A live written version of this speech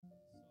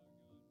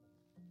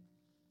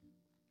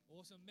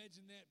Awesome.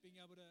 Imagine that, being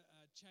able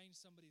to change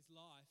somebody's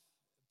life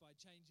by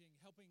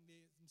helping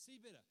them see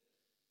better.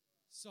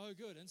 So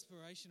good,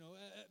 inspirational.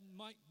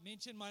 Mike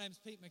mentioned, my name's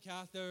Pete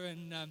MacArthur,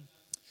 and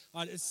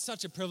it's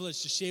such a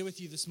privilege to share with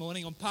you this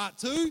morning on part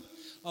 2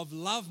 of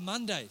Love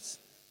Mondays.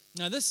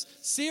 Now, this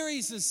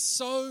series is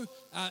so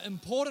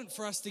important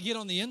for us to get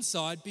on the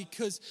inside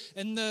because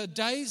in the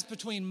days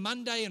between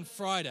Monday and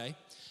Friday,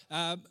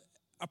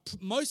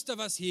 most of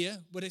us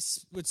here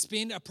would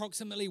spend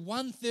approximately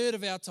 1/3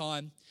 of our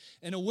time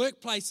in a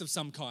workplace of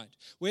some kind.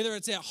 Whether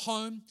it's at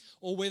home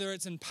or whether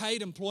it's in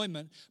paid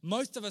employment,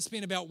 most of us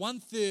spend about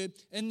 1/3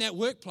 in that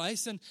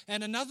workplace and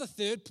another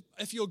third,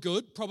 if you're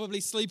good,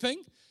 probably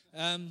sleeping.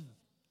 And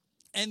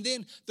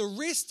then the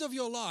rest of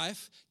your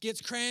life gets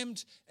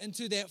crammed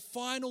into that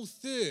final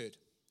third,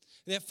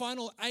 that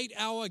final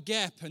 8-hour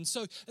gap. And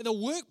so the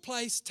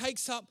workplace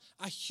takes up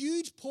a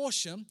huge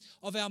portion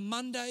of our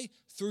Monday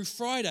through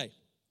Friday.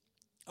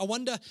 I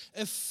wonder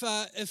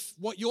if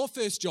what your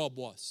first job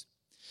was.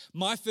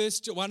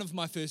 One of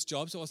my first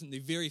jobs, it wasn't the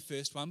very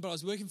first one, but I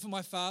was working for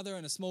my father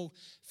in a small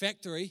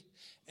factory,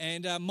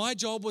 and my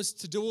job was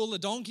to do all the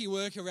donkey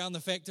work around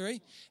the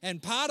factory,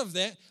 and part of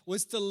that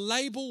was to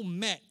label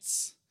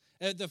mats.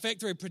 The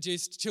factory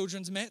produced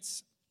children's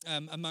mats,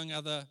 among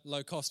other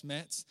low-cost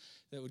mats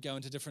that would go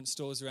into different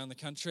stores around the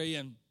country,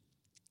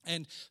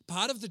 and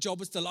part of the job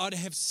was to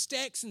have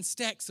stacks and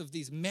stacks of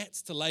these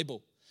mats to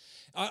label.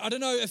 I don't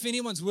know if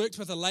anyone's worked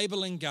with a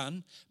labeling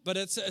gun, but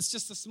it's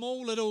just a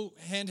small little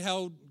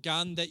handheld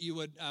gun that you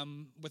would,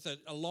 with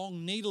a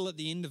long needle at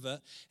the end of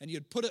it, and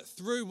you'd put it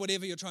through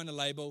whatever you're trying to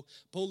label,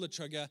 pull the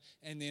trigger,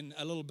 and then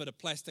a little bit of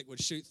plastic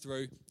would shoot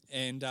through,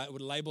 and it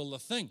would label the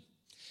thing.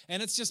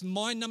 And it's just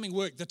mind-numbing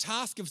work. The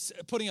task of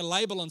putting a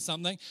label on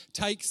something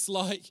takes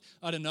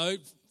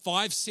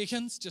 5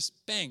 seconds, just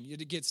bang,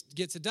 it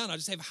gets it done. I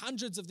just have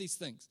hundreds of these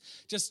things,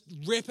 just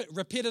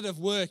repetitive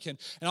work, and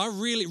I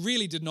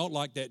really did not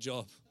like that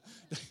job.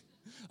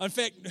 In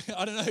fact,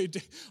 I don't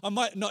know, I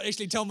might not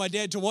actually tell my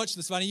dad to watch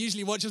this one. He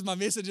usually watches my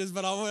messages,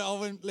 but I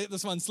won't let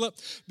this one slip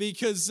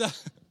because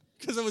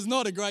it was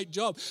not a great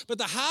job. But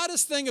the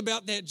hardest thing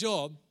about that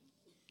job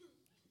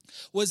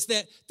was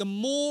that the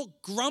more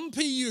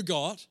grumpy you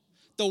got,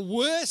 the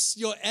worse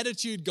your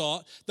attitude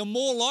got, the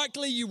more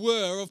likely you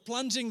were of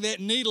plunging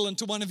that needle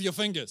into one of your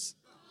fingers.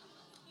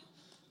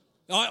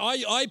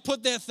 I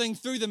put that thing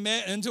through the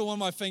mat into one of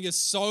my fingers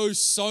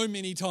so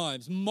many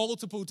times,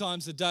 multiple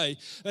times a day.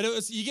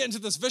 But you get into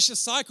this vicious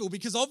cycle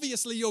because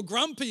obviously you're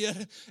grumpy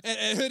at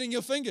hurting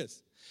your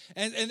fingers.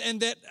 And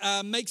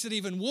that makes it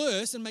even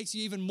worse and makes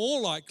you even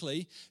more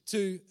likely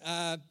to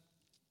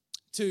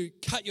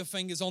cut your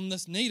fingers on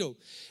this needle.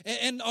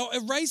 And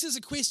it raises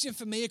a question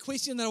for me, a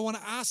question that I want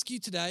to ask you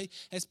today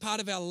as part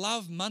of our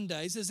Love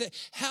Mondays, is that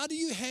how do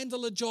you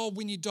handle a job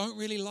when you don't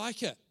really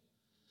like it?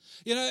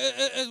 You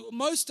know,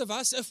 most of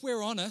us, if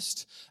we're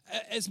honest,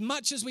 as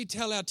much as we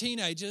tell our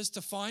teenagers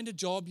to find a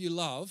job you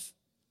love,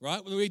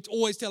 right? We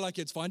always tell our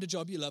kids, find a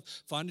job you love,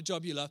 find a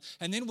job you love.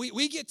 And then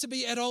we get to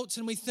be adults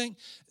and we think,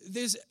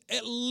 there's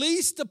at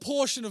least a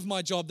portion of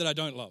my job that I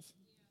don't love.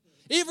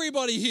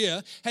 Everybody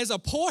here has a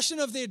portion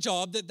of their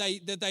job that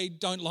they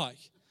don't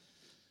like,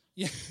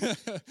 yeah.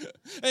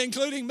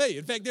 Including me.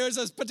 In fact, there is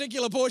a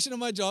particular portion of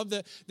my job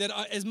that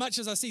I, as much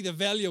as I see the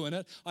value in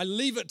it, I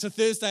leave it to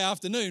Thursday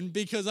afternoon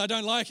because I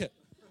don't like it.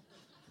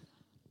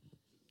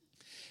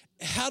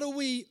 How do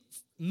we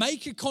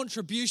make a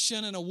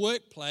contribution in a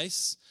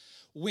workplace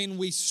when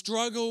we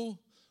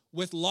struggle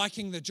with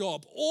liking the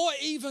job? Or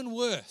even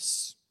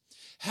worse,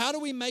 how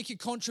do we make a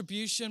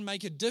contribution,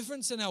 make a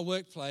difference in our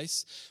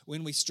workplace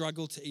when we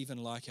struggle to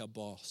even like our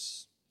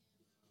boss?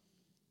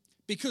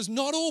 Because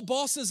not all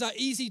bosses are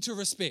easy to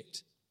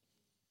respect.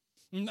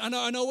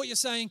 I know what you're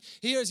saying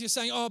here is you're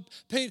saying, oh,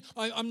 Pete,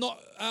 I'm not,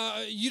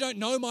 you don't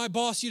know my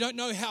boss. You don't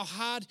know how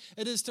hard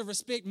it is to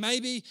respect.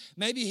 Maybe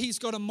he's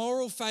got a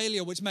moral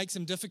failure which makes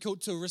him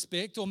difficult to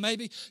respect. Or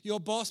maybe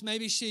your boss,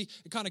 maybe she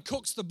kind of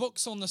cooks the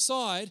books on the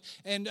side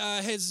and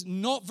has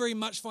not very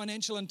much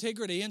financial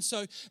integrity. And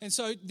so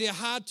they're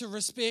hard to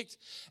respect.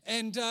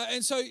 And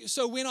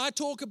so when I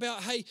talk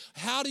about, hey,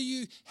 how do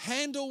you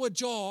handle a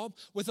job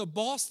with a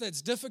boss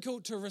that's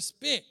difficult to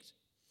respect?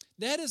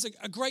 That is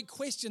a great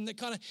question that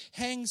kind of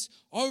hangs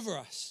over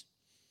us.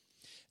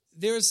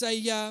 There is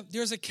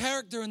a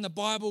character in the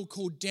Bible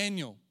called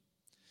Daniel,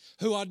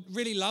 who I'd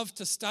really love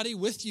to study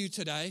with you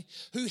today,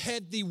 who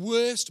had the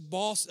worst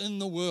boss in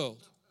the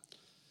world.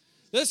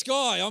 This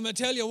guy, I'm going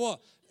to tell you what,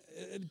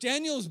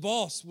 Daniel's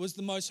boss was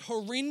the most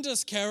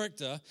horrendous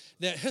character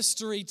that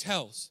history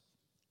tells.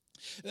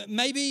 Let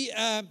me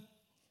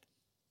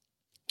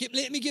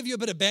give you a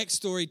bit of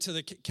backstory to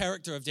the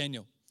character of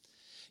Daniel.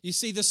 You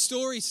see, the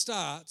story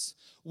starts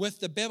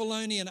with the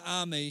Babylonian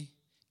army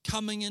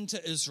coming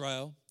into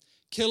Israel,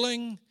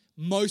 killing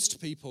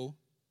most people,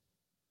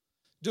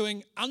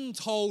 doing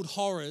untold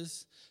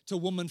horrors to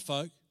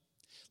womenfolk,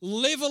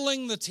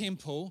 leveling the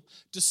temple,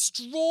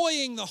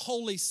 destroying the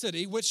holy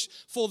city, which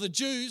for the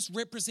Jews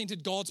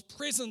represented God's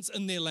presence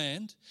in their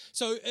land.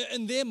 So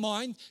in their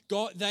mind,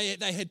 they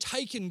had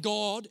taken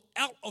God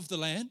out of the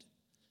land.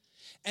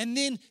 And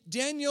then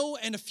Daniel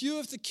and a few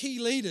of the key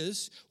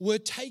leaders were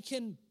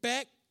taken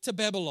back to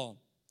Babylon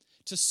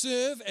to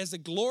serve as a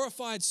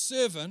glorified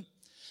servant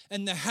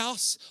in the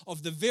house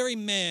of the very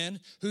man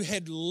who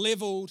had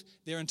leveled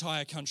their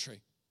entire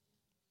country.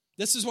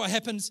 This is what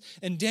happens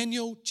in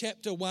Daniel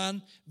chapter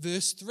 1,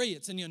 verse 3.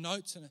 It's in your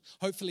notes and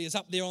hopefully is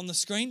up there on the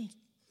screen.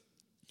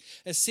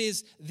 It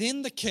says,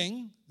 then the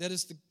king, that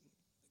is the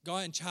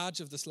guy in charge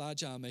of this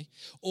large army,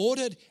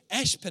 ordered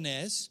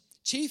Ashpenaz,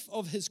 chief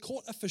of his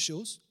court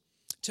officials,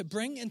 to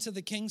bring into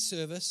the king's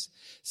service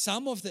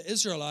some of the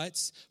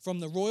Israelites from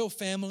the royal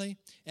family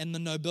and the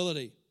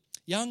nobility,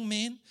 young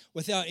men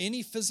without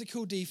any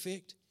physical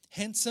defect,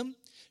 handsome,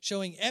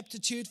 showing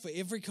aptitude for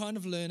every kind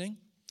of learning,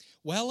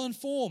 well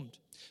informed,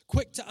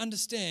 quick to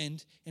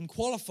understand, and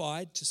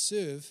qualified to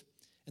serve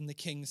in the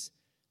king's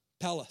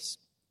palace.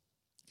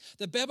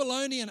 The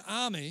Babylonian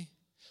army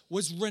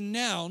was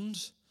renowned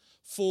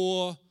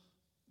for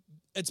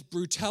its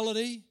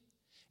brutality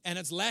and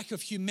its lack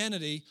of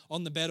humanity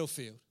on the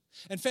battlefield.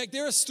 In fact,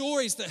 there are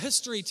stories that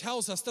history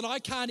tells us that I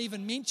can't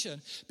even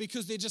mention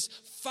because they're just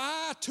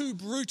far too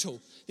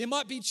brutal. There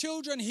might be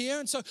children here,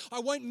 and so I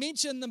won't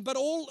mention them, but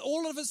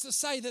all of us to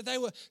say that they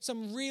were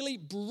some really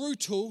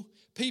brutal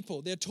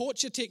people. Their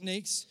torture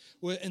techniques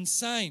were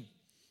insane.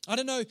 I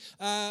don't know,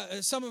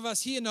 some of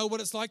us here know what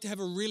it's like to have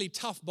a really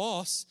tough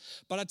boss,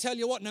 but I tell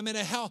you what, no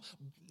matter how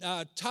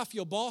tough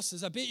your boss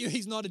is, I bet you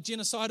he's not a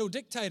genocidal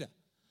dictator.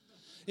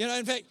 You know,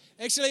 in fact,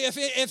 actually,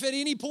 if at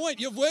any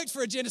point you've worked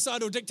for a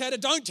genocidal dictator,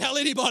 don't tell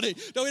anybody.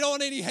 No, we don't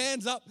want any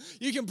hands up.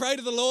 You can pray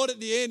to the Lord at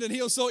the end and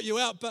he'll sort you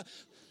out. But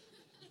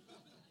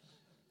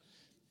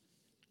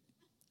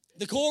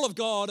the call of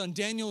God on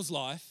Daniel's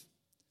life,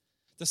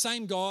 the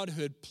same God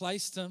who had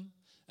placed him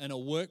in a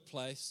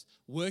workplace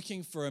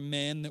working for a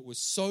man that was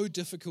so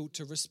difficult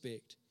to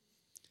respect,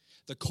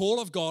 the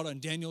call of God on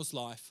Daniel's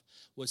life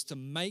was to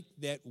make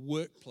that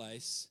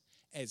workplace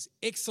as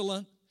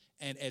excellent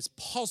and as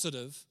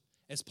positive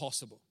as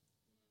possible.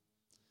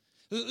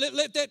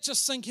 Let that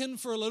just sink in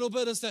for a little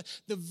bit, is that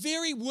the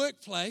very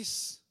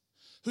workplace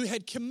who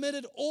had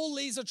committed all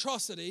these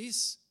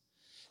atrocities,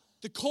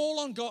 the call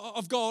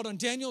of God on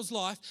Daniel's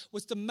life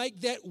was to make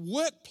that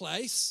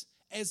workplace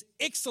as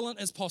excellent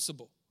as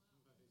possible.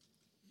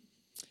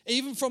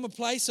 Even from a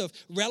place of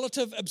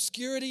relative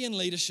obscurity in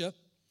leadership,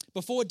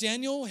 before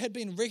Daniel had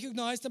been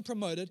recognized and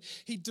promoted,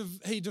 he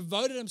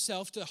devoted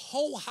himself to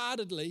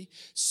wholeheartedly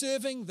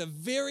serving the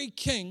very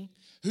king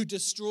who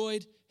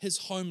destroyed his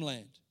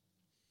homeland.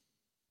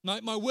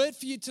 My word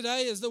for you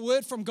today is, the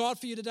word from God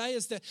for you today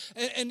is that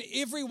in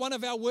every one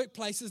of our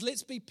workplaces,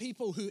 let's be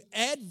people who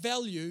add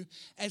value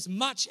as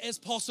much as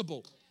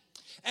possible.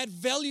 Add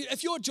value.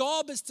 If your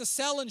job is to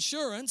sell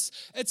insurance,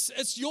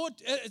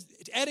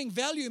 adding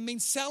value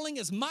means selling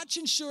as much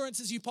insurance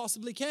as you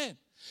possibly can.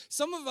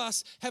 Some of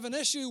us have an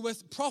issue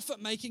with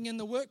profit making in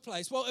the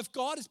workplace. Well, if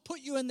God has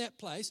put you in that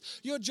place,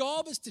 your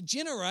job is to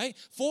generate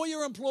for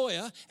your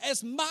employer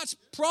as much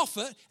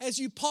profit as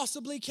you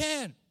possibly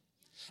can.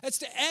 It's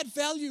to add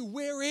value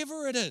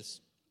wherever it is.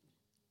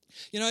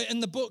 You know, in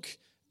the book,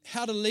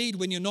 How to Lead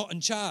When You're Not in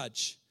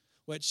Charge,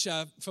 which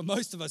for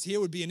most of us here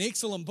would be an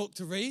excellent book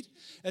to read,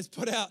 it's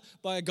put out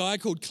by a guy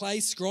called Clay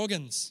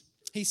Scroggins.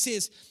 He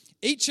says,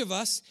 each of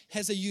us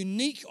has a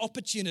unique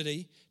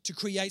opportunity to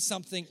create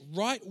something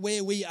right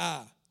where we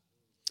are.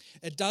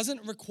 It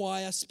doesn't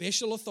require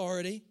special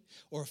authority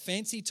or a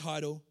fancy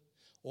title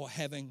or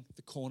having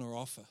the corner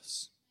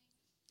office.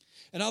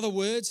 In other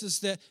words, is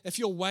that if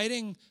you're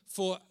waiting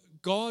for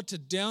God to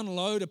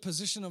download a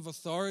position of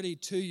authority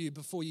to you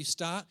before you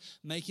start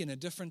making a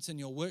difference in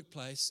your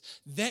workplace,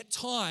 that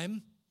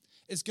time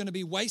is going to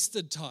be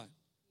wasted time.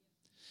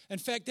 In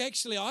fact,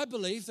 actually, I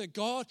believe that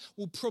God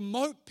will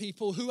promote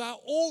people who are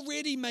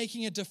already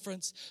making a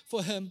difference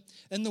for Him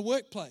in the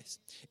workplace.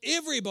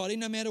 Everybody,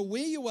 no matter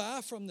where you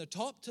are, from the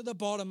top to the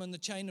bottom in the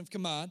chain of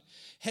command,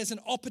 has an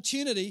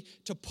opportunity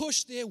to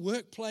push their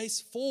workplace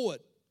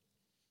forward.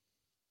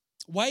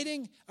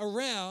 Waiting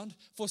around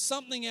for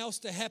something else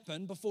to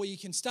happen before you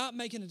can start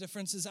making a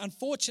difference is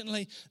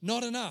unfortunately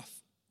not enough.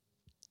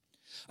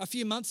 A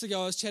few months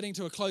ago, I was chatting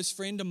to a close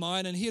friend of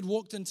mine, and he had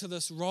walked into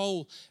this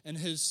role in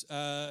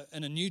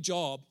a new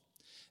job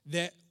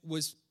that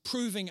was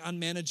proving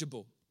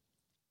unmanageable.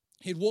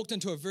 He'd walked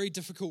into a very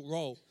difficult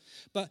role,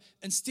 but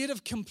instead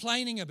of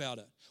complaining about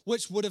it,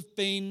 which would have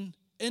been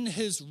in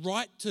his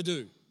right to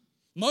do,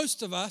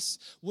 most of us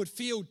would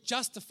feel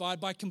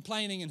justified by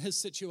complaining in his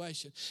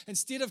situation.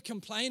 Instead of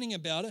complaining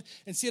about it,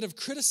 instead of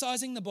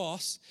criticizing the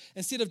boss,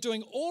 instead of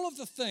doing all of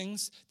the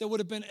things that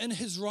would have been in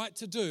his right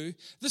to do,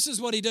 this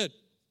is what he did.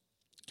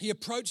 He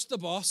approached the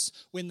boss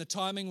when the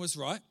timing was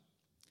right,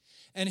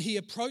 and he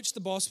approached the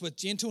boss with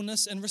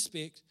gentleness and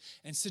respect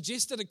and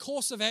suggested a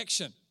course of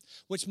action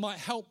which might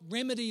help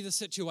remedy the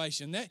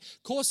situation. That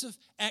course of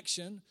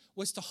action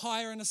was to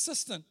hire an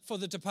assistant for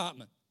the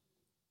department.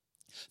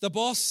 The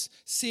boss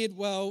said,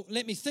 well,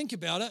 let me think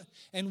about it,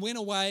 and went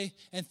away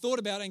and thought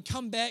about it and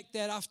come back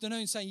that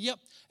afternoon saying, yep,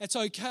 it's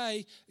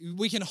okay,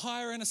 we can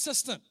hire an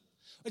assistant,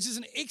 which is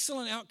an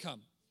excellent outcome.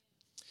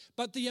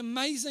 But the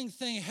amazing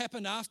thing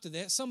happened after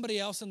that. Somebody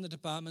else in the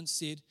department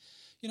said,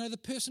 the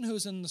person who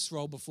was in this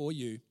role before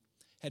you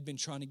had been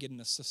trying to get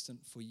an assistant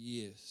for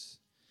years,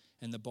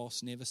 and the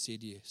boss never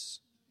said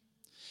yes.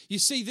 You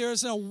see, there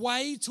is a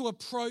way to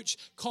approach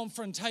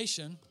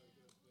confrontation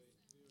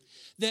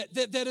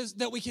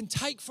that we can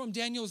take from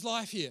Daniel's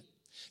life here.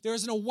 There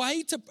is a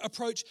way to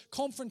approach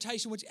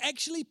confrontation which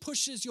actually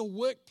pushes your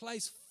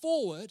workplace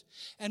forward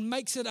and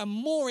makes it a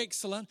more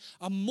excellent,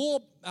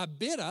 a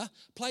better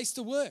place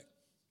to work.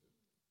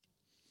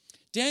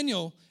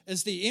 Daniel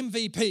is the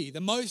MVP,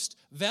 the most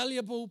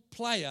valuable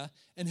player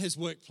in his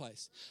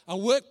workplace. A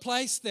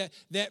workplace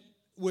that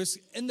was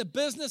in the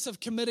business of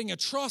committing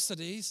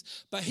atrocities,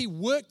 but he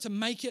worked to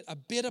make it a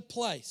better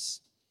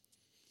place.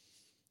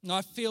 And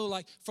I feel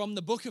like from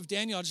the book of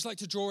Daniel, I'd just like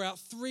to draw out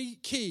 3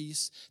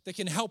 keys that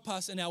can help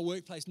us in our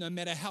workplace, no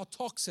matter how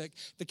toxic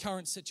the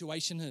current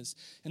situation is.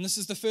 And this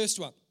is the first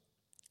one,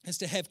 is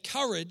to have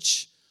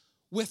courage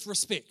with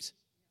respect.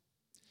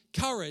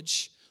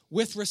 Courage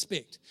with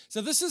respect.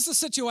 So this is the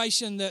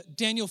situation that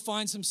Daniel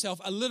finds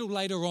himself a little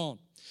later on,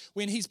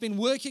 when he's been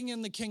working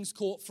in the king's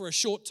court for a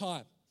short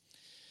time.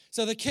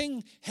 So the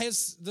king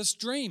has this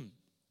dream.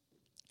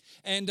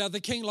 And the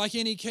king, like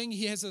any king,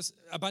 he has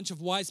a bunch of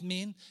wise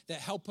men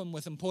that help him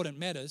with important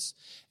matters.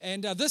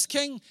 And this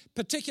king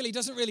particularly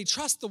doesn't really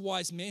trust the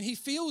wise men. He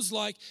feels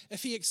like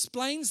if he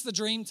explains the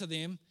dream to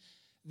them,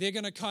 they're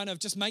going to kind of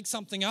just make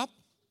something up.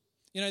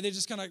 They're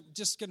just going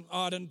to,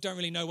 I don't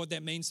really know what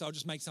that means, so I'll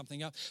just make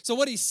something up. So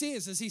what he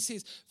says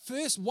is,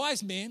 first,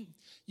 wise men,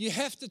 you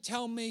have to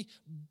tell me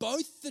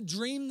both the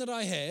dream that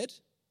I had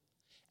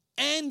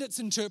and its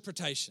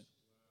interpretation.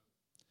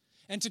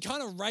 And to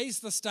kind of raise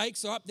the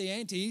stakes or up the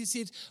ante, he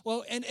said,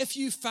 well, and if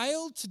you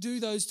fail to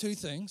do those 2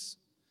 things,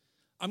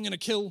 I'm going to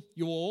kill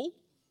you all,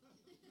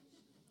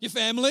 your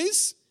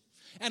families,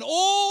 and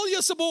all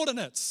your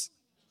subordinates.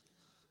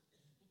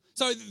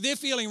 So they're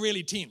feeling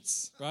really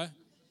tense, right?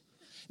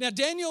 Now,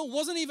 Daniel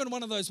wasn't even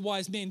one of those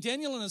wise men.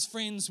 Daniel and his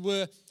friends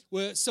were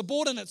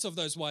subordinates of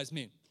those wise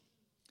men.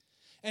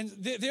 And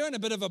they're in a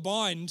bit of a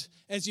bind,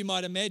 as you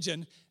might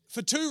imagine,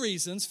 for 2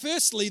 reasons.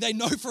 Firstly, they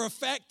know for a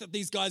fact that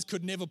these guys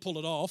could never pull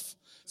it off,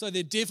 so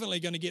they're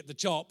definitely going to get the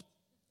chop.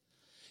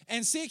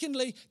 And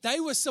secondly, they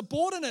were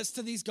subordinates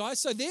to these guys,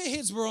 so their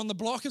heads were on the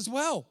block as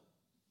well.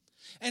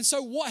 And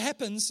so what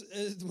happens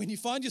when you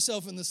find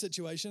yourself in this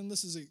situation,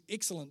 this is an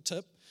excellent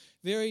tip,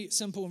 very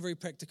simple and very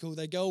practical.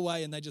 They go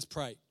away and they just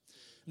pray.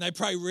 And they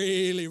pray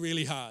really,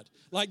 really hard.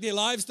 Like their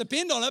lives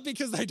depend on it,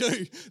 because they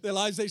do. Their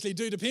lives actually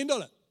do depend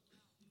on it.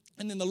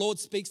 And then the Lord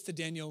speaks to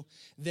Daniel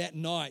that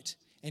night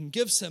and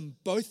gives him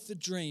both the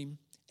dream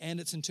and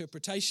its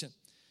interpretation.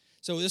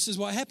 So this is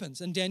what happens.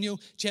 In Daniel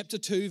chapter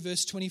 2,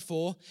 verse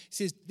 24, it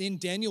says, then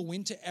Daniel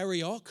went to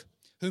Arioch,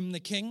 whom the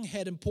king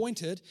had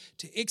appointed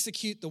to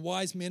execute the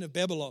wise men of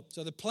Babylon.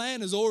 So the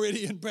plan is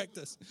already in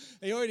practice.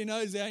 He already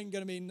knows there ain't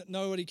going to be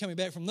nobody coming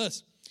back from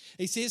this.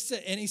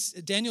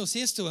 Daniel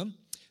says to him,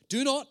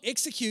 do not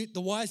execute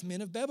the wise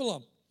men of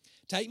Babylon.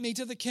 Take me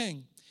to the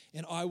king,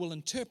 and I will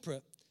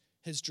interpret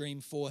his dream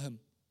for him.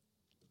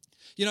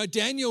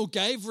 Daniel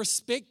gave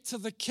respect to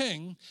the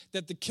king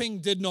that the king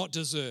did not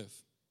deserve.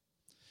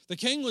 The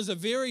king was a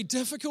very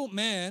difficult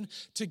man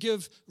to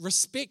give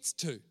respect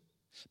to.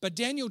 But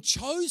Daniel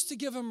chose to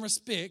give him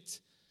respect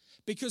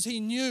because he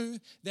knew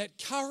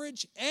that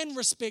courage and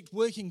respect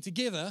working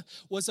together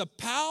was a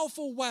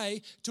powerful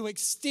way to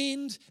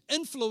extend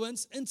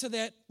influence into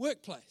that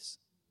workplace.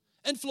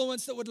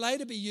 Influence that would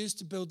later be used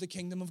to build the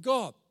kingdom of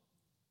God.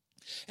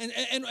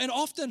 And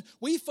often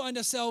we find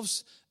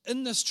ourselves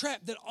in this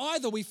trap that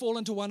either we fall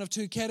into one of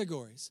 2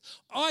 categories.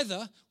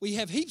 Either we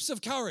have heaps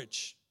of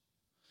courage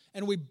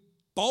and we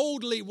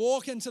boldly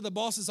walk into the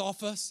boss's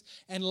office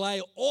and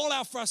lay all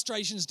our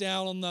frustrations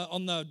down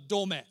on the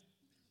doormat,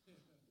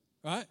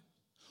 right?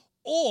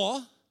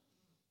 Or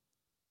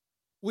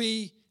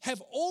we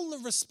have all the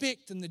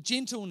respect and the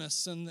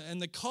gentleness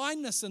and the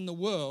kindness in the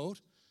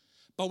world,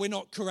 but we're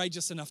not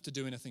courageous enough to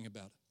do anything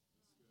about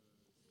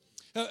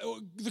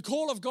it. The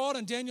call of God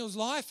in Daniel's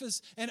life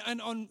is, and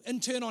in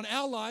turn on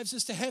our lives,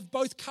 is to have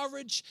both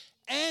courage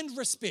and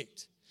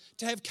respect.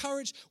 To have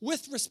courage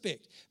with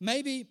respect.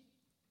 Maybe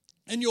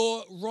in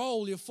your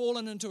role, you've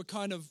fallen into a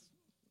kind of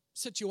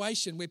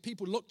situation where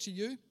people look to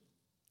you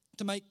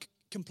to make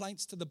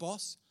complaints to the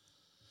boss.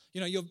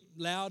 You're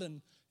loud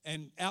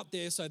and out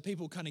there, so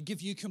people kind of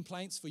give you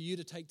complaints for you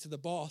to take to the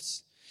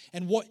boss.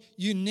 And what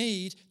you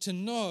need to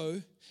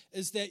know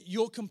is that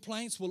your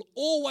complaints will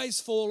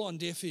always fall on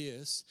deaf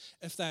ears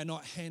if they are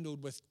not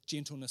handled with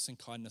gentleness and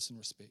kindness and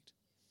respect.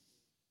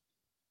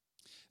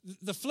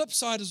 The flip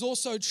side is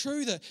also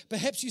true, that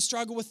perhaps you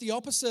struggle with the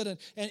opposite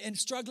and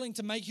struggling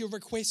to make your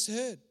requests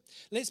heard.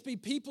 Let's be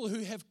people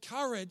who have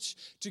courage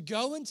to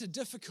go into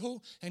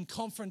difficult and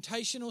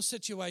confrontational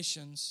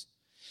situations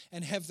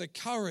and have the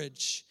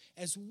courage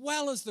as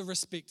well as the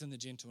respect and the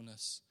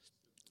gentleness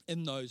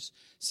in those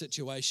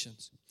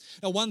situations.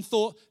 Now, one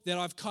thought that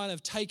I've kind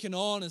of taken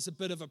on as a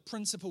bit of a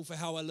principle for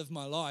how I live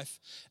my life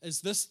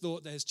is this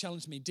thought that has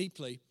challenged me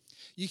deeply.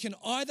 You can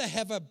either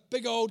have a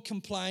big old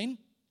complaint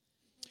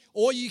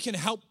or you can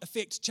help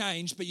affect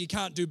change, but you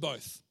can't do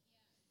both.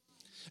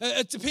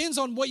 It depends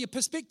on what your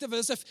perspective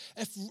is.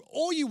 If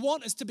all you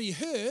want is to be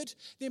heard,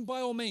 then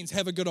by all means,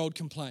 have a good old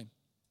complaint.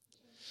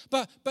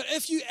 But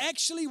if you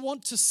actually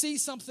want to see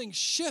something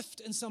shift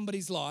in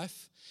somebody's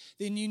life,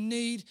 then you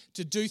need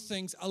to do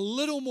things a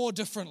little more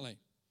differently.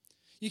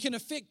 You can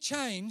affect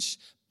change,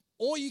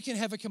 or you can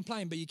have a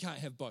complaint, but you can't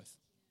have both.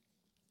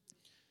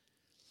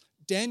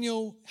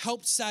 Daniel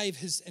helped save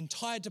his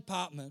entire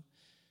department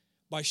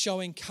by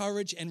showing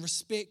courage and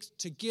respect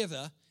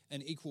together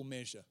in equal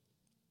measure.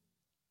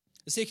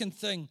 The second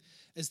thing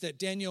is that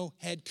Daniel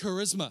had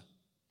charisma.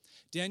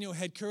 Daniel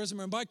had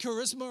charisma, and by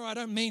charisma, I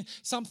don't mean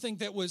something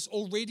that was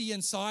already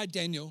inside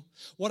Daniel.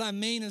 What I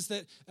mean is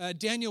that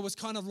Daniel was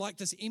kind of like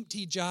this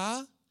empty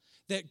jar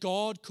that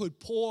God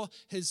could pour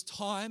his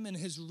time and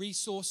his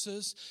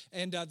resources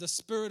and the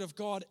Spirit of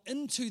God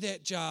into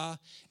that jar,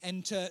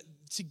 and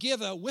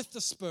together with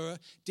the Spirit,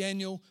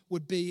 Daniel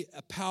would be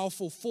a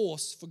powerful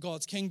force for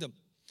God's kingdom.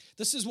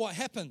 This is what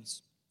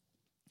happens.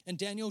 In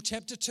Daniel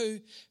chapter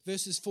 2,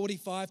 verses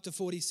 45 to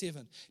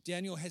 47,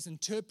 Daniel has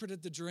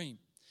interpreted the dream.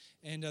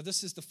 And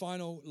this is the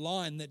final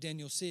line that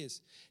Daniel says.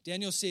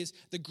 Daniel says,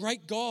 "The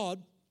great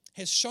God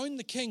has shown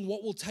the king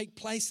what will take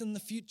place in the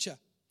future.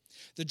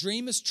 The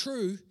dream is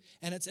true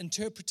and its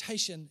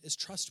interpretation is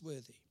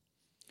trustworthy."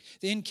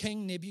 Then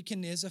King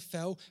Nebuchadnezzar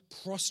fell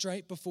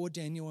prostrate before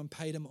Daniel and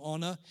paid him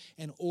honor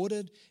and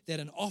ordered that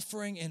an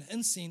offering and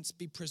incense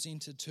be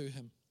presented to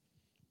him.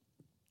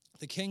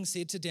 The king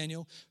said to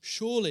Daniel,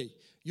 "Surely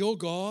your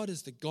God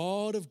is the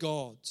God of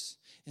gods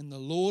and the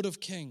Lord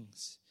of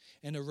kings,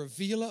 and a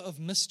revealer of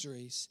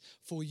mysteries,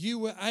 for you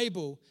were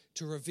able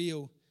to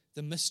reveal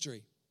the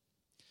mystery."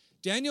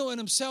 Daniel in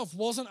himself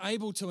wasn't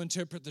able to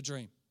interpret the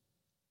dream.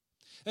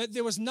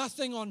 There was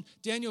nothing on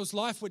Daniel's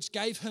life which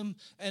gave him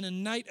an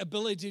innate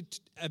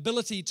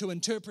ability to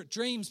interpret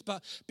dreams,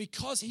 but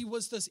because he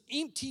was this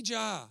empty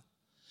jar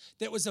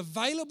that was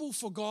available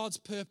for God's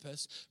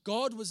purpose,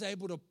 God was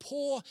able to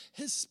pour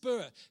his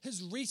Spirit,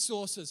 his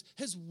resources,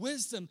 his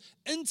wisdom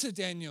into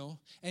Daniel,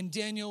 and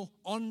Daniel,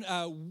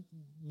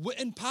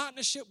 in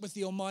partnership with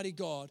the Almighty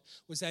God,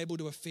 was able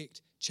to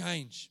effect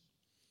change.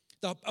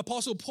 The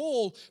Apostle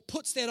Paul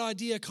puts that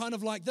idea kind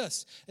of like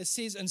this. It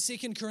says in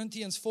 2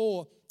 Corinthians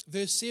 4,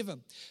 verse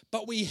 7,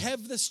 "But we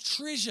have this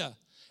treasure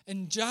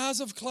in jars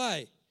of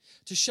clay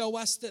to show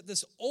us that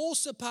this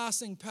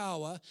all-surpassing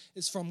power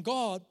is from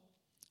God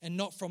and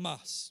not from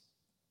us."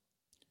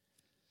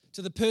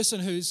 To the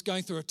person who's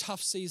going through a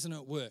tough season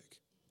at work,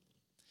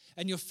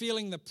 and you're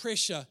feeling the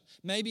pressure,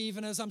 maybe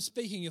even as I'm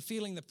speaking, you're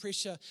feeling the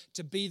pressure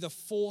to be the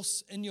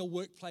force in your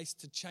workplace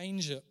to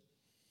change it.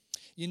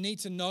 You need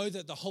to know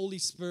that the Holy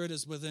Spirit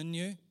is within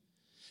you,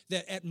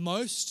 that at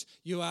most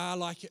you are,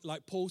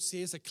 like Paul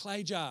says, a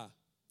clay jar.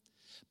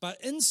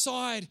 But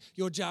inside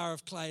your jar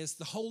of clay is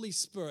the Holy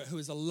Spirit who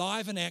is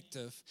alive and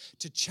active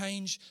to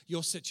change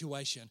your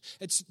situation.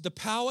 It's the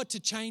power to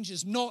change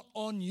is not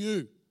on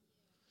you.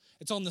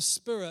 It's on the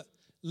Spirit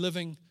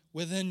living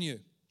within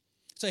you.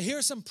 So here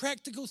are some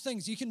practical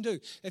things you can do.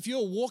 If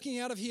you're walking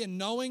out of here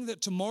knowing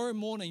that tomorrow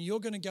morning you're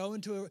going to go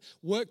into a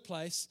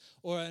workplace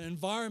or an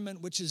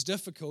environment which is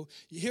difficult,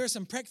 here are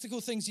some practical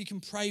things you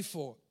can pray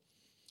for.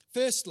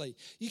 Firstly,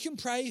 you can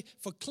pray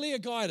for clear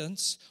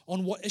guidance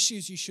on what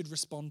issues you should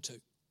respond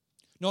to.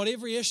 Not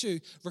every issue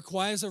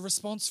requires a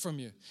response from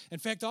you. In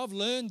fact, I've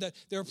learned that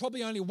there are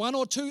probably only 1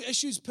 or 2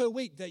 issues per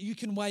week that you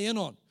can weigh in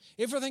on.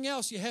 Everything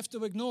else you have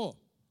to ignore.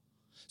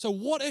 So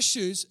what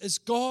issues is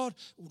God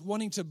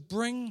wanting to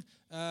bring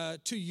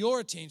to your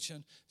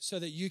attention so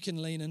that you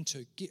can lean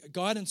into? Get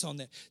guidance on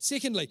that.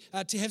 Secondly,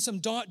 to have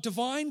some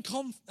divine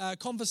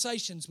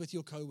conversations with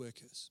your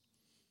co-workers.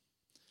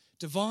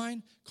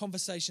 Divine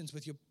conversations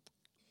with your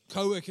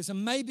co-workers.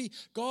 And maybe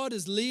God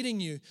is leading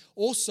you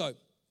also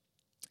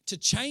to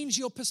change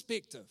your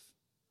perspective.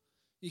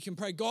 You can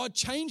pray, "God,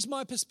 change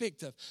my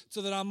perspective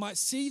so that I might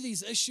see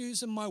these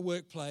issues in my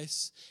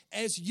workplace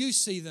as you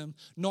see them,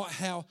 not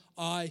how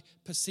I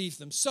perceive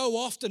them." So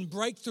often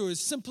breakthrough is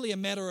simply a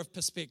matter of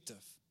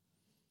perspective.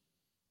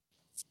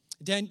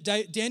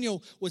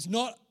 Daniel was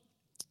not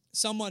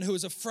someone who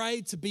was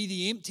afraid to be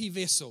the empty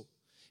vessel.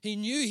 He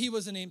knew he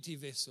was an empty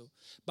vessel,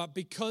 but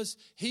because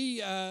he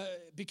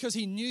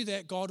knew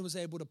that, God was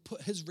able to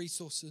put his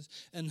resources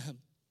in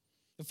him.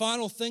 The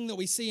final thing that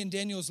we see in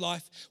Daniel's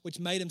life, which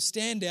made him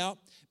stand out,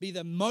 be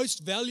the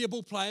most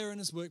valuable player in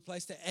his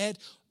workplace, to add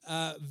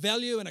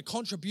value and a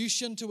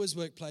contribution to his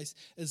workplace,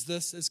 is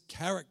his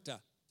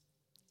character.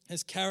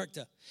 His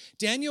character.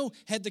 Daniel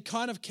had the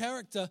kind of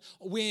character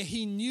where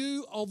he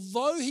knew,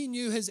 although he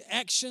knew his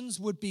actions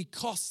would be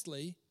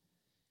costly,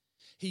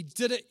 he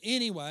did it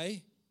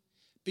anyway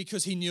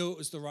because he knew it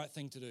was the right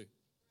thing to do.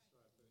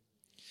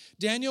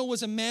 Daniel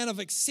was a man of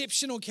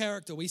exceptional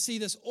character. We see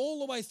this all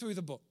the way through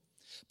the book.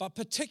 But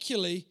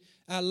particularly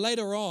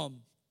later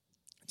on,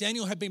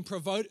 Daniel had been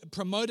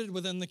promoted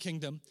within the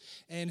kingdom,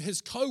 and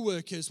his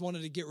co-workers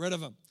wanted to get rid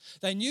of him.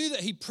 They knew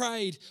that he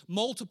prayed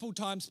multiple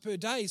times per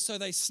day, so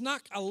they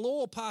snuck a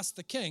law past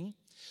the king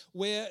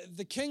where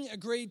the king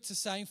agreed to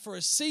say for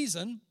a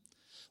season,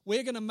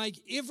 we're going to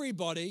make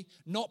everybody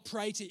not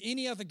pray to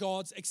any other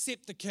gods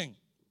except the king.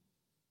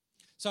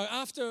 So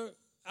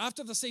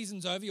after the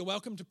season's over, you're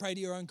welcome to pray to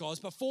your own gods.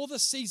 But for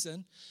this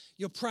season,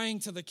 you're praying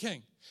to the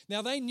king.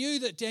 Now, they knew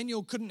that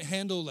Daniel couldn't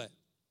handle that.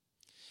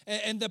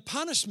 And the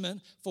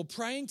punishment for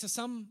praying to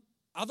some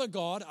other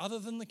god other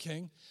than the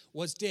king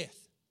was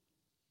death.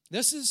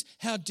 This is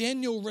how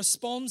Daniel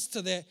responds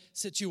to that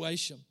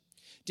situation.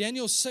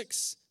 Daniel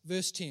 6,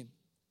 verse 10.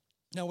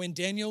 Now, when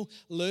Daniel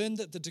learned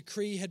that the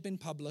decree had been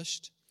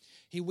published,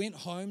 he went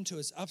home to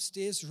his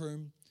upstairs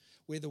room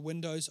where the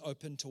windows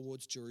opened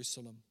towards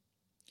Jerusalem.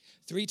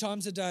 3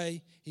 times a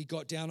day, he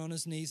got down on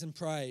his knees and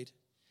prayed,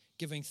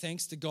 giving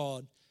thanks to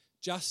God,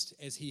 just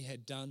as he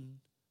had done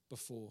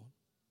before.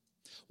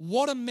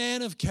 What a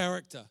man of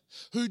character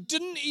who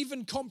didn't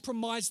even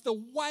compromise the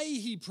way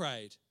he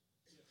prayed.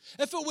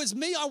 If it was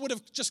me, I would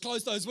have just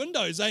closed those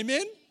windows.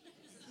 Amen?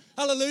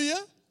 Hallelujah.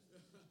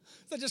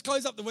 So just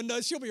close up the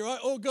windows. She'll be right.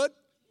 All good.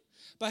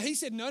 But he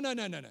said, no.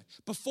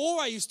 Before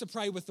I used to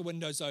pray with the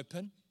windows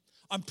open.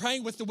 I'm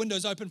praying with the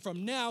windows open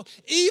from now,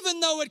 even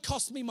though it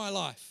cost me my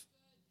life.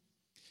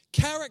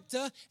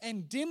 Character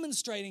and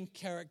demonstrating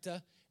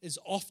character is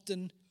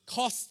often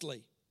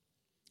costly.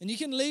 And you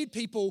can lead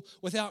people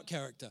without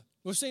character.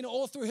 We've seen it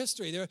all through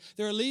history.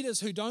 There are leaders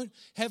who don't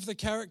have the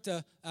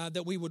character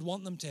that we would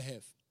want them to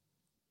have.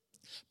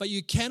 But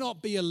you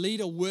cannot be a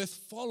leader worth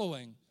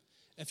following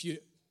if you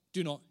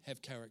do not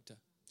have character.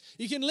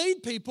 You can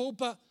lead people,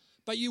 but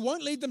you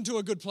won't lead them to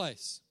a good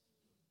place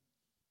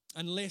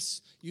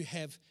unless you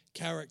have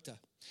character.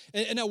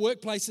 In our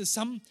workplaces,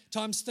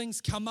 sometimes things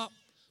come up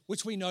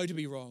which we know to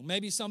be wrong.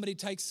 Maybe somebody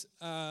takes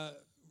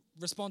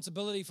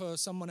responsibility for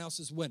someone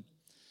else's win.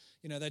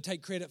 You know, they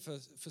take credit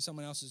for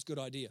someone else's good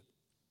idea.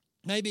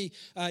 Maybe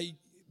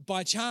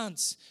by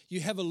chance you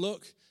have a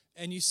look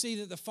and you see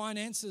that the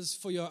finances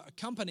for your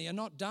company are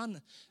not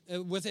done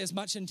with as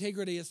much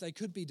integrity as they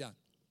could be done.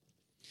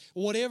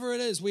 Whatever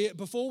it is,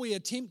 before we are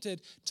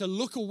tempted to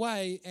look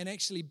away and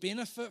actually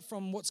benefit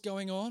from what's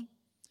going on,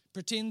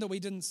 pretend that we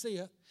didn't see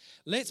it,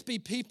 let's be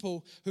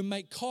people who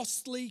make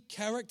costly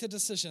character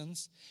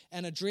decisions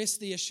and address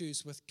the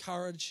issues with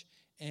courage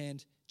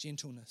and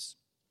gentleness.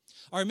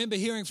 I remember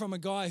hearing from a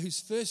guy whose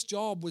first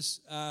job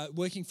was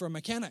working for a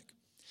mechanic.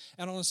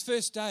 And on his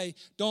first day,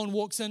 Don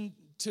walks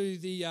into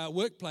the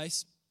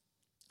workplace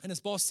and his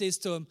boss says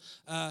to him,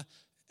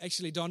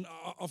 actually, Don,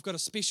 I've got a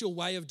special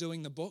way of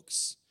doing the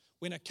books.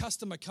 When a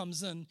customer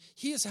comes in,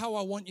 here's how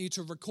I want you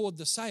to record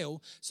the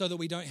sale so that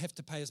we don't have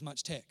to pay as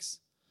much tax.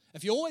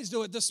 If you always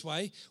do it this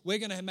way, we're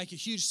going to make a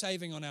huge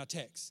saving on our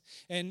tax.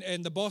 And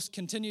the boss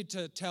continued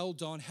to tell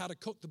Don how to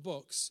cook the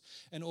books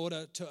in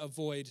order to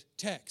avoid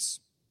tax.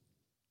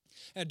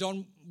 And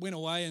Don went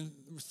away and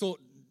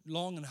thought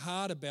long and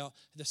hard about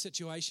the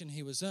situation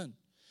he was in.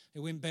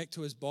 He went back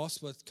to his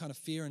boss with kind of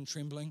fear and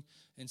trembling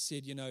and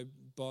said, you know,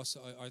 boss,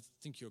 I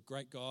think you're a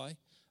great guy,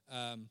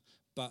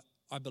 but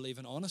I believe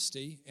in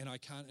honesty and I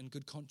can't in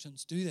good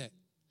conscience do that.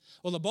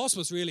 Well, the boss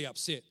was really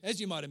upset. As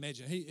you might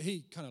imagine,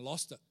 he kind of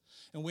lost it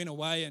and went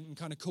away and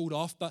kind of cooled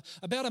off. But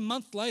about a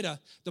month later,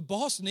 the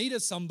boss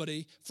needed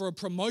somebody for a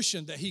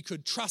promotion that he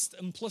could trust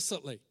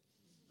implicitly.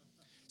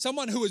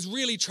 Someone who was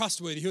really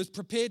trustworthy, who was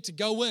prepared to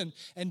go in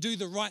and do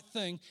the right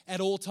thing at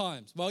all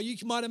times. Well, you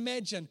might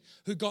imagine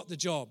who got the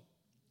job.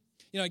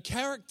 You know,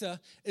 character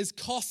is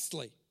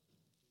costly.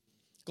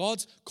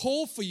 God's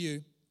call for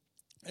you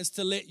is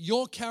to let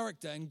your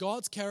character and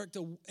God's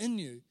character in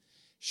you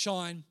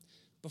shine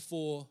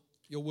before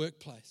your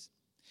workplace.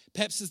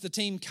 Perhaps as the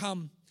team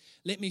come,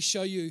 let me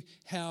show you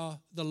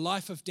how the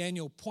life of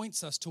Daniel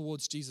points us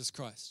towards Jesus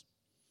Christ.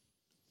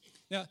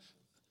 Now,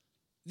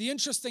 the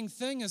interesting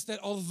thing is that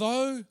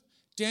although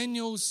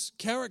Daniel's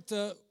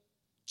character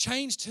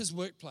changed his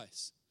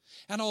workplace,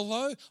 and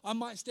although I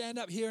might stand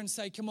up here and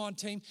say, come on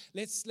team,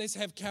 let's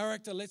have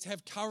character, let's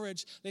have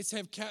courage, let's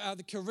have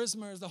the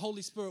charisma of the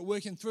Holy Spirit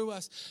working through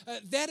us,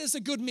 that is a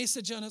good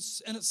message in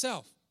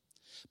itself.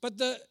 But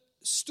the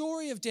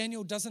story of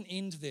Daniel doesn't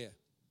end there.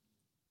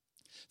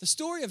 The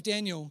story of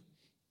Daniel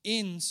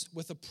ends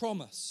with a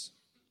promise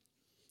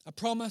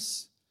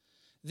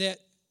that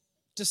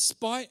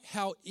despite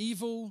how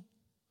evil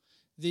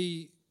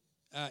the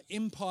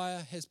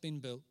empire has been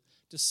built,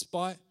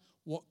 despite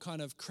what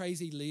kind of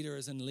crazy leader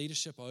is in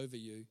leadership over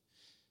you,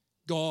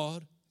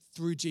 God,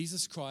 through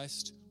Jesus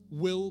Christ,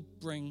 will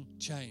bring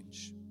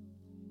change.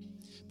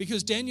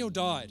 Because Daniel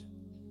died.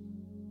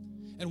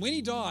 And when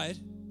he died,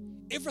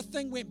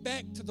 everything went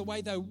back to the way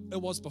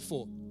it was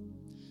before.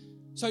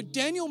 So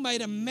Daniel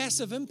made a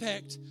massive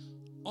impact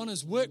on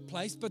his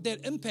workplace, but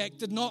that impact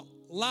did not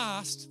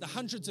last the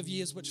hundreds of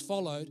years which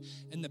followed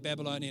in the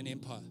Babylonian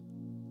Empire.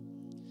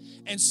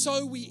 And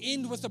so we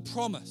end with a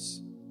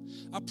promise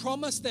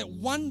that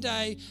one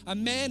day a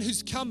man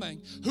who's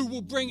coming, who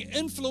will bring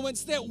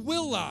influence that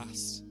will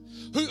last,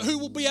 who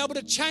will be able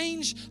to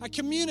change a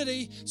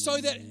community so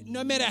that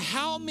no matter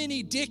how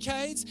many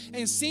decades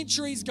and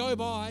centuries go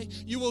by,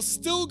 you will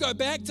still go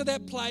back to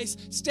that place,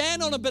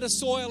 stand on a bit of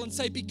soil and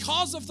say,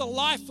 because of the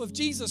life of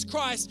Jesus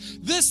Christ,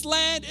 this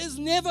land has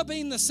never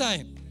been the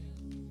same.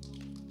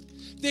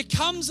 There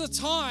comes a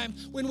time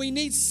when we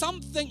need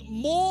something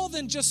more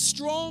than just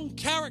strong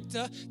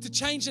character to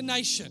change a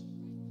nation.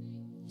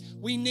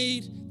 We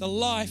need the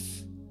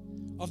life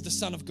of the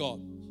Son of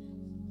God.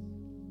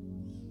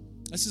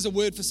 This is a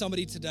word for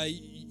somebody today.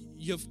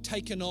 You've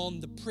taken on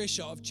the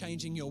pressure of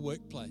changing your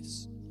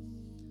workplace.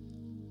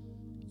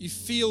 You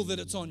feel that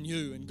it's on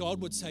you, and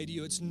God would say to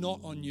you, it's not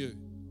on you.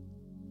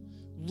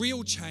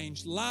 Real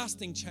change,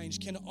 lasting change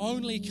can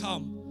only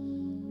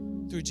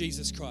come through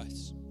Jesus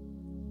Christ.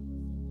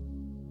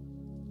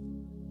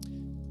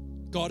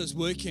 God is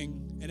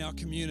working in our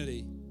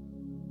community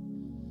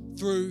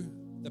through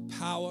the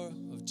power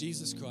of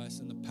Jesus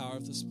Christ and the power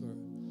of the Spirit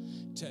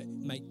to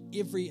make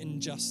every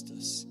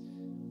injustice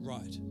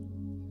right.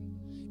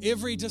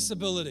 Every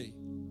disability,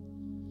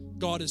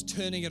 God is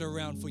turning it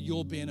around for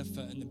your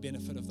benefit and the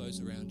benefit of those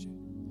around you.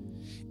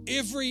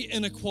 Every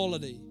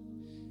inequality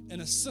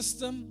in a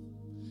system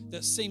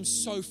that seems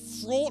so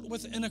fraught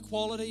with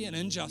inequality and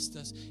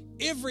injustice,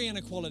 every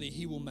inequality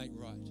He will make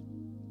right.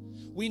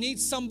 We need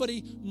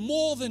somebody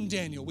more than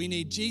Daniel. We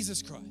need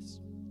Jesus Christ.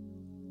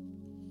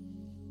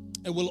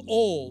 It will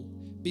all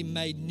be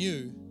made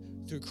new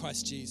through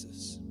Christ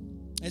Jesus.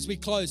 As we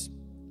close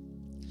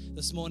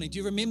this morning, do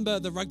you remember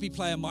the rugby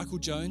player Michael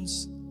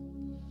Jones?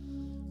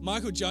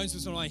 Michael Jones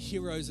was one of my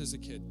heroes as a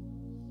kid.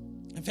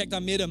 In fact, I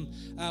met him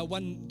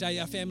one day.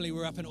 Our family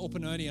were up in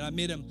Opanoni, and I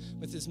met him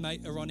with his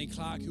mate, Ronnie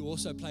Clark, who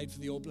also played for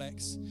the All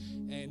Blacks.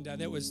 And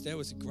that was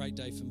a great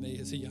day for me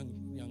as a young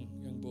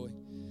boy.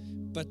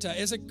 But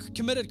as a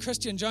committed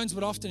Christian, Jones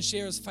would often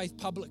share his faith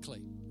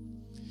publicly.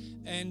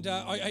 And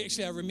I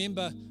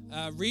remember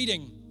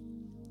reading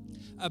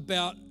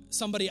about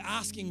somebody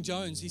asking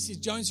Jones. He says,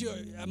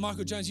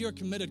 Michael Jones, you're a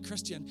committed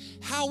Christian.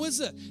 How is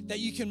it that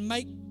you can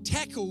make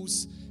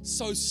tackles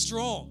so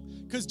strong?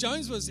 Because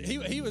Jones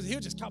he would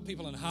just cut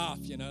people in half,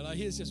 he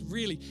was just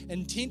really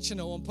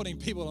intentional on putting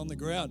people on the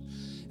ground.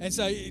 And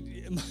so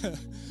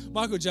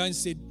Michael Jones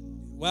said,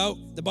 well,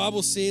 the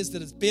Bible says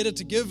that it's better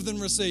to give than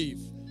receive.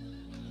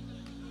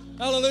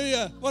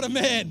 Hallelujah, what a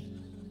man.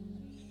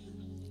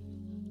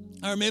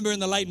 I remember in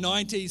the late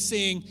 90s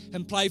seeing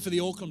him play for the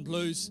Auckland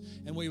Blues,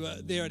 and we were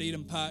there at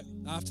Eden Park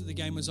after the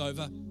game was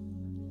over.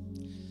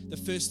 The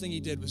first thing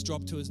he did was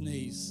drop to his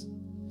knees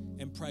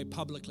and pray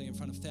publicly in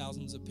front of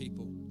thousands of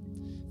people,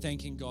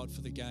 thanking God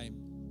for the game.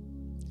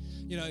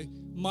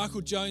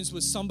 Michael Jones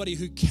was somebody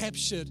who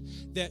captured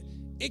that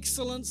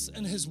excellence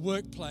in his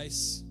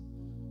workplace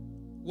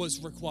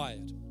was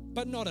required,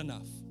 but not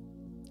enough.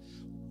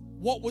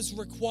 What was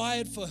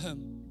required for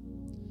him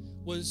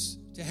was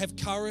to have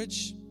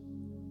courage,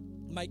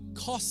 make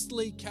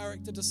costly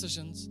character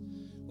decisions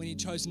when he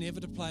chose never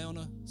to play on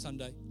a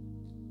Sunday,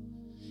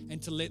 and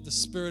to let the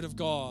Spirit of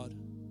God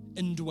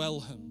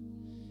indwell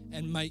him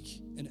and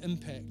make an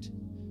impact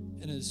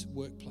in his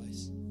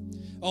workplace.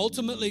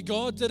 Ultimately,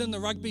 God did in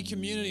the rugby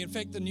community, in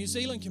fact, the New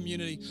Zealand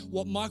community,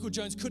 what Michael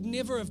Jones could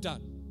never have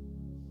done.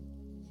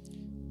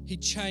 He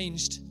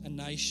changed a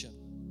nation.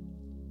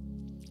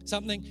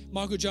 Something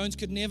Michael Jones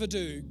could never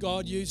do.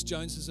 God used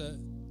Jones as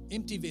an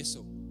empty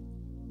vessel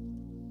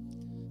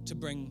to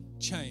bring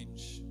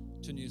change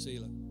to New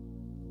Zealand.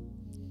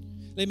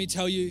 Let me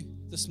tell you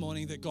this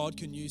morning that God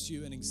can use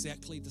you in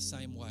exactly the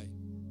same way.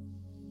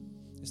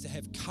 Is to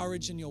have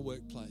courage in your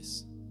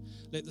workplace.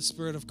 Let the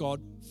Spirit of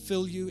God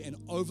fill you and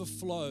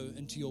overflow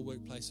into your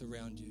workplace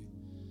around you.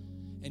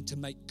 And to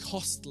make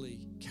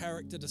costly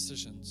character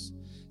decisions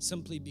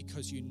simply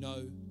because you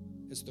know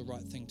it's the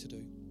right thing to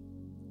do.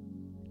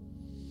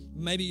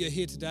 Maybe you're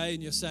here today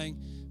and you're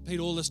saying, Pete,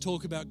 all this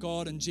talk about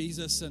God and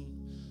Jesus, and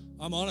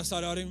I'm honest,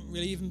 I don't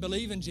really even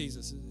believe in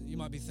Jesus, you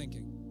might be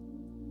thinking.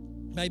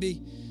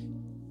 Maybe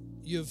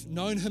you've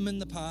known Him in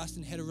the past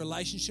and had a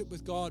relationship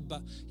with God,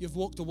 but you've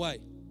walked away.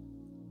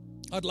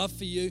 I'd love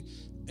for you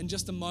in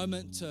just a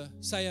moment to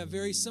say a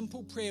very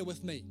simple prayer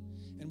with me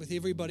and with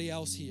everybody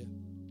else here.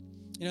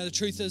 The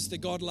truth is that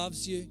God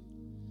loves you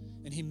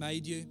and He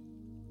made you.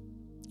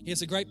 He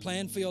has a great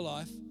plan for your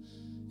life.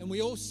 And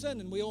we all sin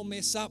and we all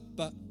mess up,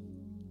 but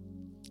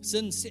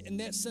sin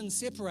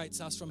separates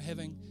us from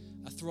having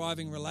a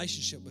thriving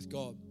relationship with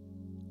God.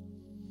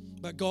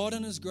 But God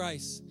in His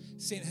grace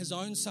sent His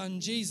own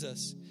Son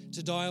Jesus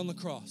to die on the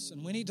cross.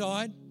 And when He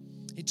died,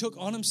 He took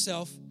on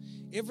Himself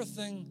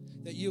everything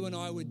that you and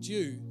I were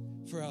due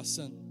for our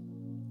sin.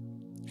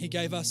 He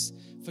gave us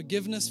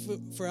forgiveness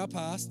for our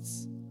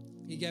pasts.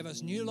 He gave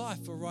us new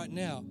life for right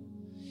now.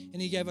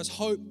 And He gave us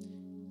hope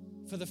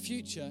for the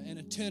future and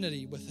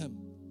eternity with Him.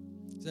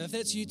 So if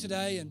that's you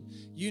today and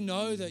you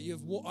know that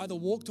you've either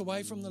walked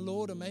away from the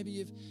Lord or maybe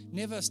you've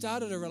never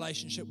started a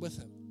relationship with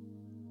Him,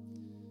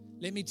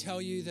 let me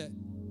tell you that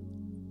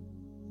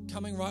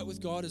coming right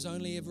with God is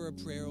only ever a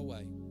prayer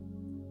away.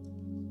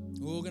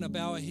 We're all going to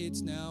bow our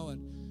heads now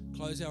and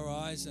close our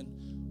eyes, and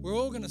we're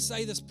all going to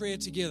say this prayer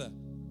together.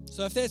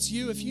 So if that's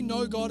you, if you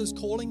know God is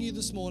calling you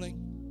this morning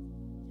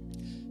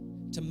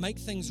to make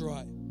things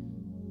right,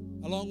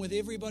 along with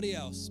everybody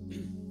else,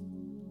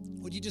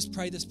 would you just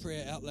pray this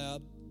prayer out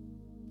loud?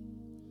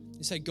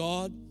 You say,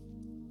 God,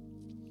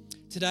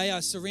 today I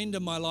surrender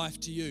my life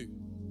to you.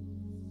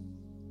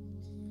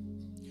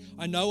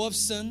 I know I've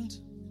sinned,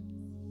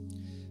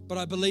 but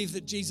I believe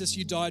that, Jesus,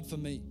 you died for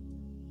me.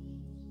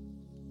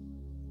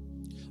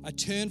 I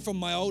turn from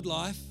my old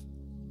life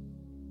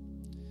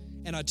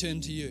and I turn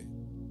to you.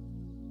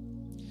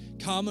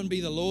 Come and be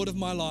the Lord of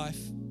my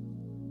life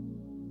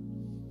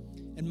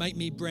and make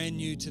me brand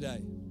new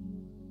today.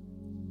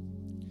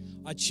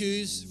 I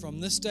choose from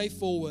this day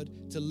forward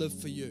to live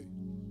for you.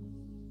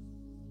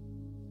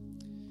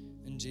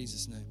 In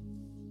Jesus' name.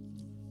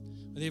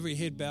 With every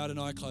head bowed and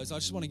eye closed, I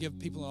just want to give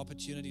people an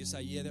opportunity to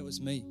say, yeah, that was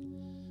me.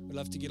 We'd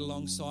love to get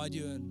alongside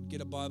you and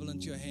get a Bible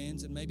into your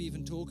hands and maybe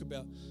even talk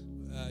about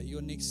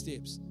your next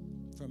steps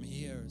from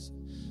here.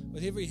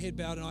 With every head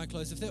bowed and eye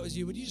closed, if that was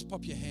you, would you just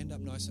pop your hand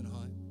up nice and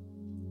high?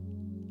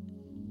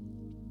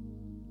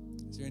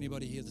 Is there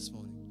anybody here this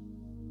morning?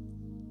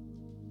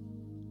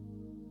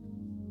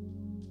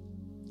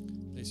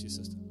 Bless you,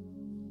 sister.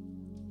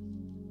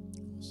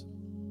 Awesome.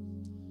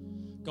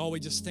 God, we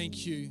just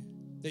thank you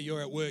that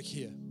you're at work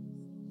here.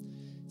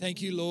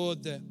 Thank you,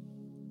 Lord, that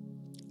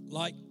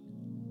like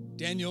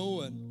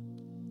Daniel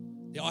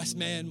and the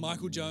Iceman,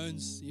 Michael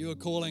Jones, you are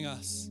calling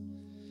us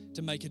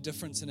to make a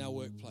difference in our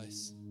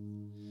workplace.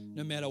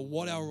 No matter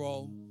what our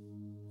role,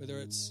 whether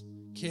it's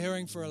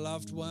caring for a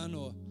loved one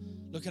or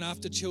looking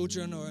after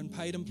children or in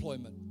paid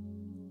employment,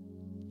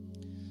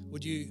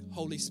 would you,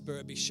 Holy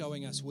Spirit, be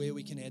showing us where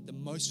we can add the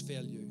most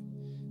value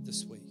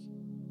this week?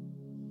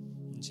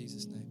 In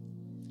Jesus' name,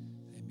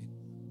 amen.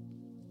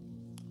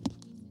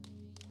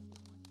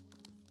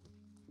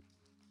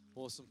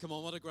 Awesome. Come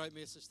on, what a great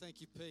message.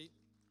 Thank you, Pete.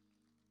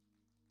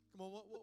 Come on, what